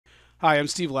Hi, I'm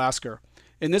Steve Lasker.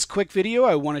 In this quick video,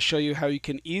 I want to show you how you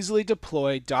can easily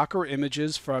deploy Docker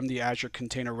images from the Azure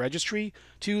Container Registry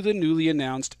to the newly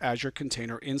announced Azure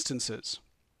Container Instances.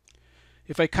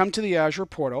 If I come to the Azure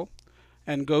portal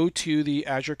and go to the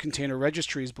Azure Container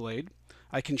Registries blade,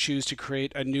 I can choose to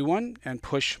create a new one and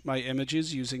push my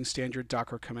images using standard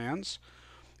Docker commands.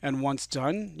 And once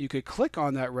done, you could click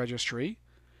on that registry,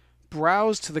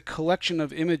 browse to the collection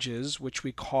of images, which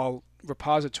we call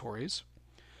repositories.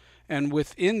 And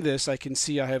within this, I can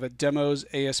see I have a demos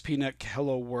ASP.NET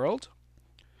Hello World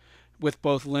with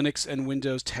both Linux and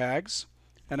Windows tags.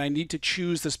 And I need to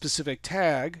choose the specific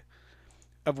tag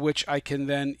of which I can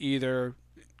then either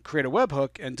create a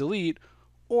webhook and delete,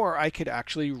 or I could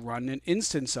actually run an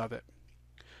instance of it.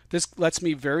 This lets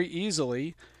me very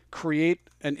easily create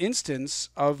an instance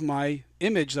of my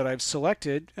image that I've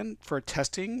selected and for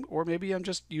testing, or maybe I'm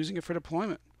just using it for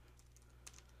deployment.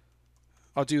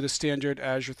 I'll do the standard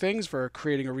Azure things for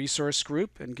creating a resource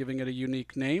group and giving it a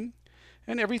unique name,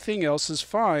 and everything else is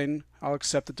fine. I'll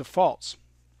accept the defaults.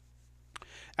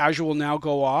 Azure will now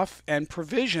go off and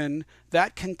provision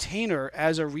that container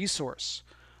as a resource.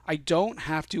 I don't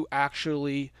have to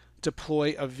actually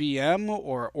deploy a VM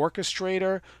or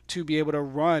orchestrator to be able to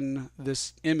run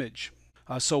this image.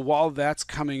 So while that's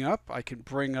coming up, I can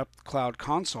bring up Cloud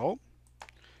Console,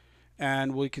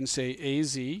 and we can say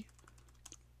AZ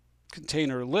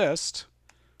container list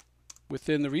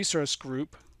within the resource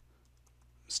group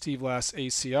Steve Lass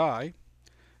ACI,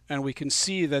 and we can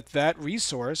see that that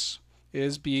resource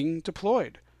is being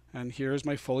deployed. And here's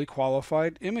my fully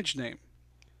qualified image name.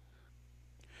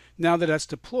 Now that that's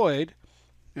deployed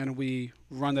and we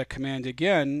run that command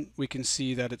again, we can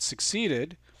see that it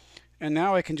succeeded. And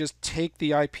now I can just take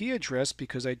the IP address,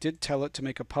 because I did tell it to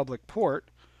make a public port,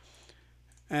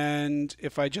 and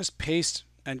if I just paste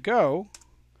and go,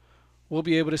 we'll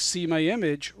be able to see my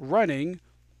image running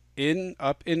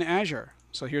up in Azure.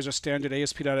 So here's a standard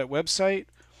ASP.NET website,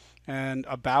 and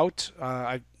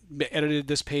I've edited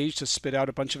this page to spit out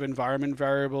a bunch of environment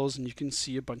variables, and you can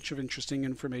see a bunch of interesting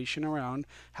information around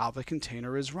how the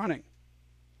container is running.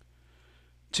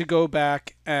 To go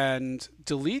back and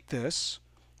delete this,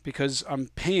 because I'm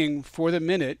paying for the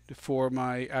minute for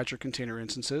my Azure Container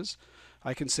Instances,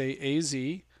 I can say AZ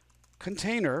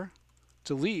container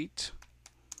delete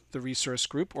the resource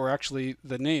group, or actually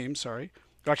the name, sorry.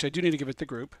 Actually, I do need to give it the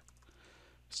group.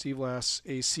 Steve Lass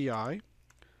ACI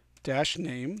dash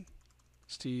name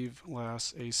Steve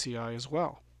Lass ACI as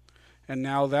well. And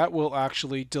now that will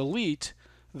actually delete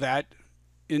that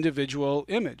individual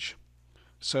image.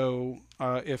 So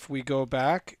if we go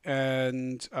back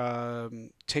and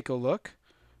take a look,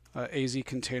 AZ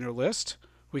container list,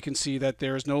 we can see that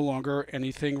there is no longer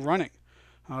anything running.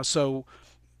 So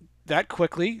that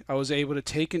quickly, I was able to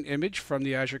take an image from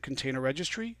the Azure Container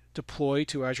Registry, deploy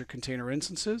to Azure Container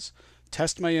Instances,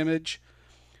 test my image,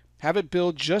 have it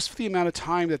build just for the amount of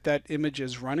time that that image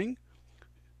is running,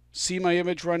 see my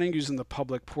image running using the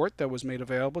public port that was made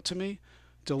available to me,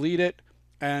 delete it,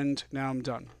 and now I'm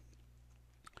done.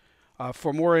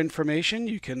 For more information,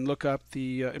 you can look up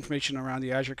the information around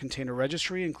the Azure Container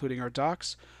Registry, including our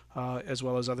docs, as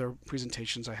well as other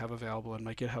presentations I have available in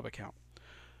my GitHub account.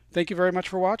 Thank you very much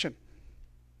for watching.